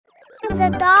The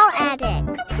Doll Attic.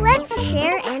 Let's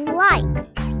share and like.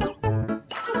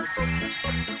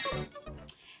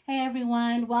 Hey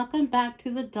everyone, welcome back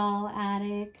to the Doll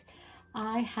Attic.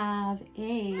 I have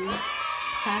a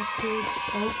package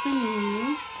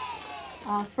opening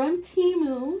from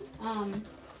TEMU.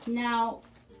 Now,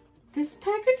 this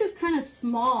package is kind of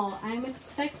small. I'm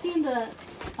expecting the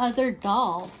other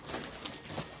doll.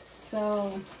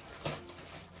 So,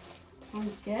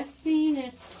 I'm guessing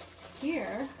it's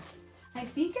here. I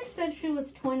think it said she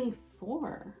was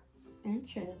 24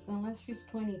 inches, unless she's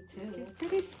 22. She's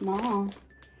pretty small.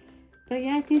 But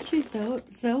yeah, I think she's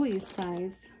Zoe's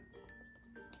size.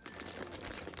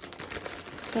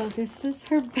 So this is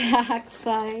her back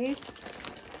side.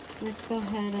 Let's go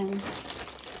ahead and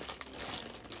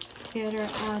get her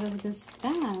out of this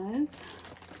bag.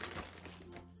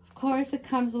 Of course, it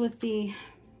comes with the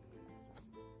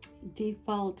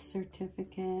default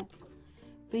certificate.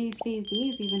 But you see,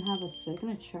 these even have a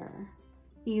signature.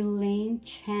 Elaine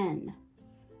Chen,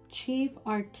 Chief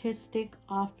Artistic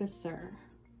Officer.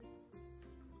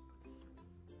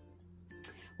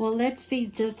 Well, let's see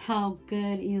just how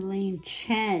good Elaine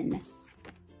Chen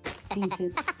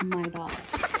painted my doll.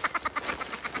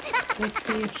 Let's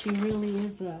see if she really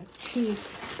is a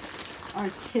Chief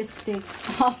Artistic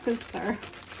Officer.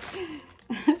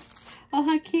 Oh,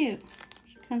 how cute.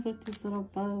 She comes with these little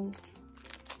bows.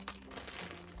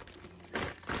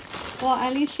 Well,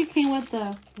 at least she came with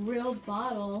a real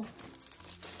bottle,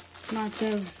 not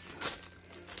those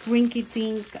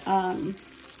rinky-dink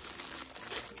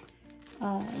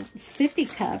sippy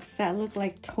cups that look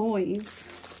like toys.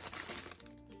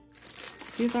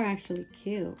 These are actually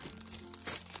cute.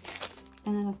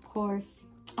 And then, of course,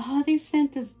 oh, they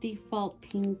sent this default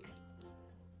pink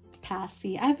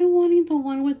passy. I've been wanting the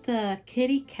one with the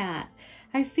kitty cat.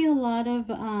 I see a lot of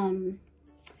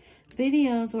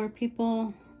videos where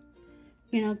people,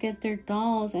 you know, get their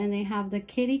dolls and they have the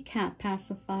kitty cat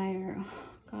pacifier. Oh,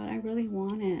 God, I really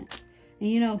want it. And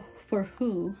you know, for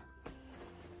who?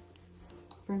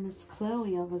 For Miss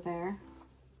Chloe over there.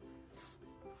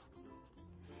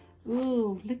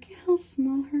 Ooh, look at how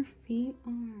small her feet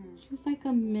are. She's like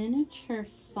a miniature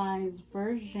size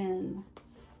version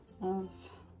of,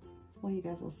 well, you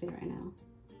guys will see right now.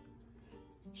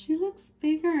 She looks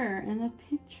bigger in the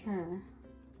picture.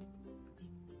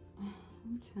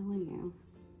 I'm telling you,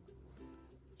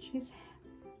 she's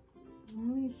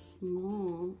really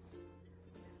small.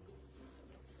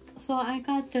 So I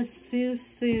got the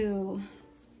Susu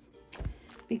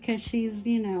because she's,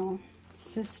 you know,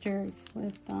 sisters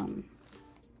with,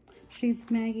 she's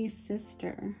Maggie's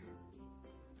sister.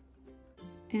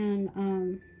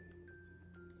 And,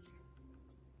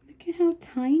 look at how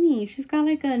tiny. She's got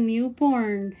like a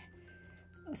newborn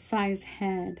size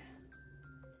head.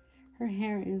 Her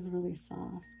hair is really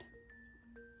soft.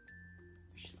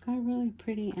 She's got really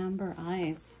pretty amber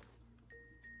eyes.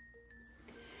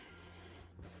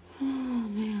 Oh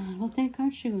man, well thank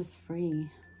God she was free.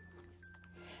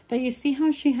 But you see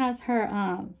how she has her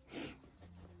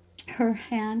her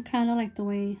hand kind of like the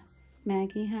way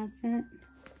Maggie has it,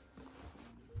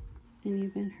 and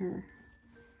even her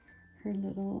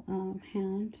little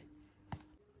hand.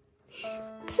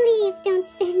 Please don't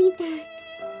send me back.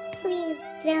 Please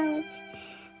don't.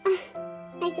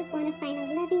 I just want to find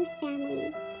a loving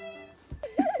family.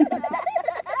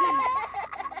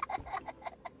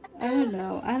 I don't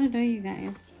know, you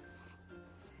guys.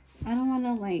 I don't want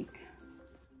to like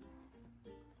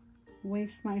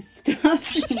waste my stuff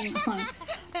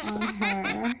on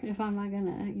her if I'm not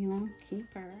gonna, you know,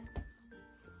 keep her.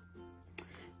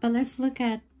 But let's look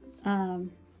at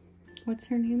what's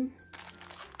her name?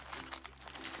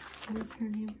 What is her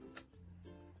name?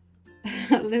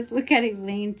 Let's look at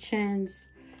Elaine Chen's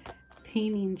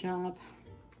painting job.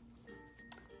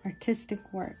 Artistic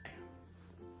work.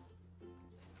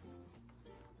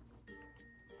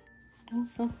 Well,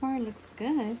 so far it looks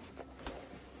good.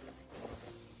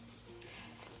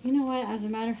 You know what? As a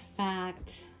matter of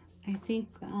fact, I think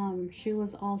she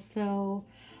was also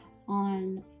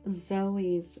on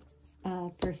Zoe's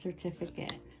birth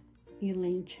certificate.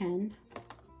 Elaine Chen.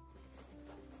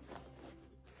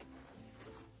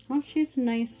 Oh, she's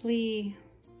nicely...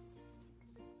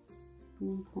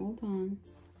 hold on.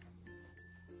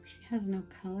 She has no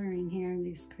coloring here in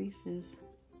these creases.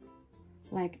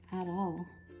 Like, at all.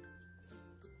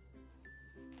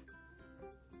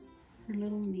 Her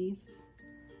little knees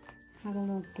have a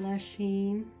little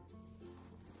blushing.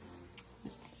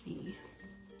 Let's see.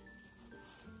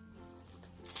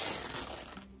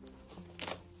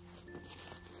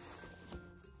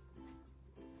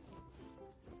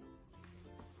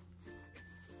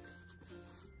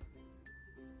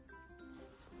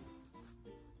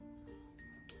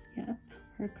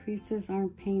 Her creases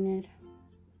aren't painted.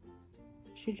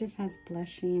 She just has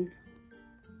blushing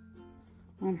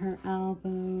on her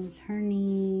elbows, her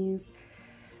knees,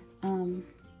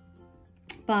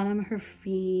 bottom of her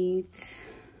feet.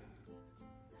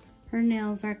 Her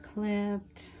nails are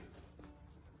clipped.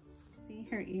 See,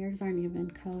 her ears aren't even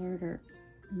colored or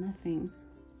nothing.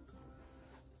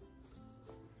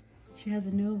 She has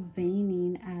no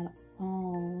veining at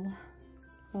all.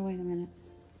 Oh, wait a minute.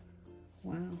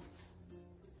 Wow.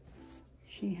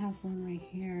 She has one right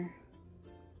here.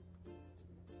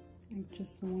 Like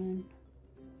just one.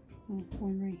 Oh,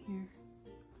 one right here.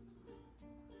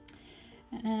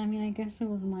 And I mean, I guess it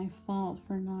was my fault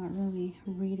for not really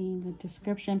reading the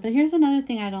description. But here's another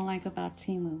thing I don't like about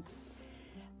TEMU.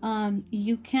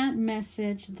 You can't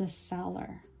message the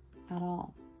seller at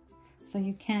all. So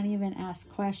you can't even ask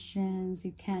questions.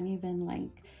 You can't even,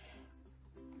 like,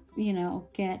 you know,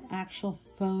 get actual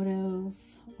photos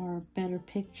or better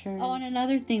pictures. Oh, and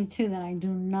another thing too that I do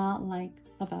not like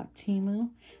about TEMU,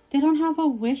 they don't have a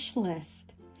wish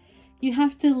list. You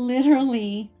have to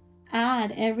literally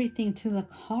add everything to the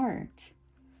cart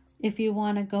if you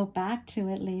want to go back to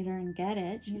it later and get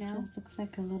it, you know. It just looks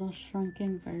like a little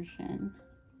shrunken version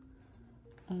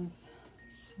of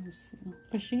Susu.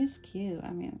 But she is cute. I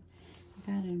mean,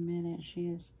 I gotta admit it, she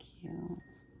is cute.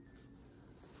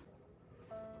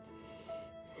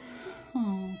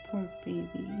 Oh, poor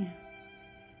baby.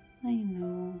 I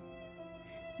know.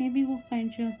 Maybe we'll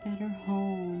find you a better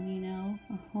home, you know?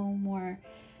 A home where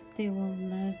they will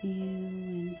love you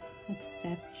and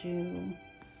accept you.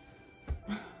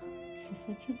 She's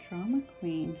such a drama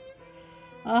queen.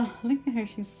 Oh, look at her.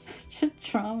 She's such a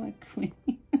drama queen.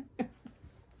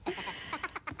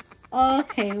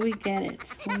 Okay, we get it.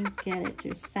 We get it.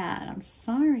 You're sad. I'm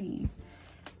sorry.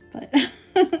 But...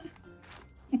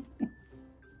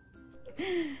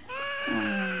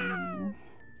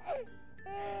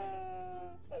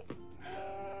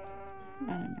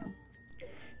 I don't know.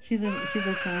 She's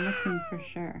a drama queen for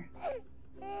sure.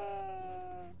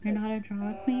 You're not a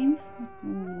drama queen?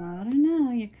 Well, I don't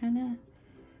know. You're kind of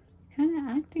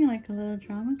acting like a little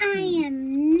drama queen. I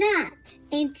am not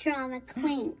a drama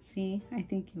queen. See, I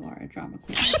think you are a drama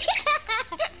queen.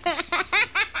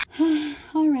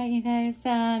 All right, you guys.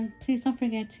 Please don't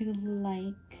forget to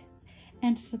like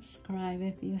and subscribe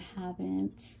if you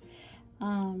haven't.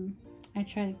 I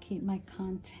try to keep my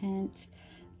content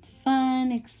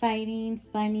fun, exciting,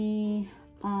 funny,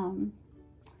 and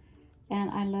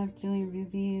I love doing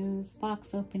reviews,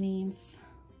 box openings,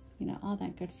 you know, all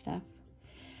that good stuff.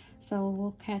 So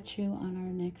we'll catch you on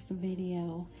our next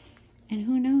video, and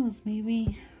who knows,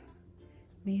 maybe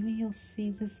you'll see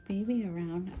this baby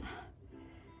around.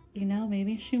 You know,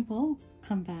 maybe she will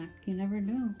come back. You never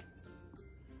know.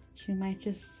 She might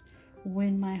just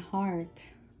win my heart,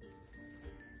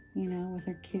 you know, with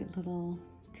her cute little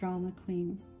drama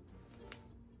queen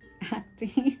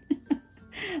acting.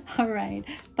 All right.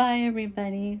 Bye,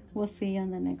 everybody. We'll see you on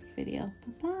the next video.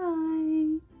 Bye-bye.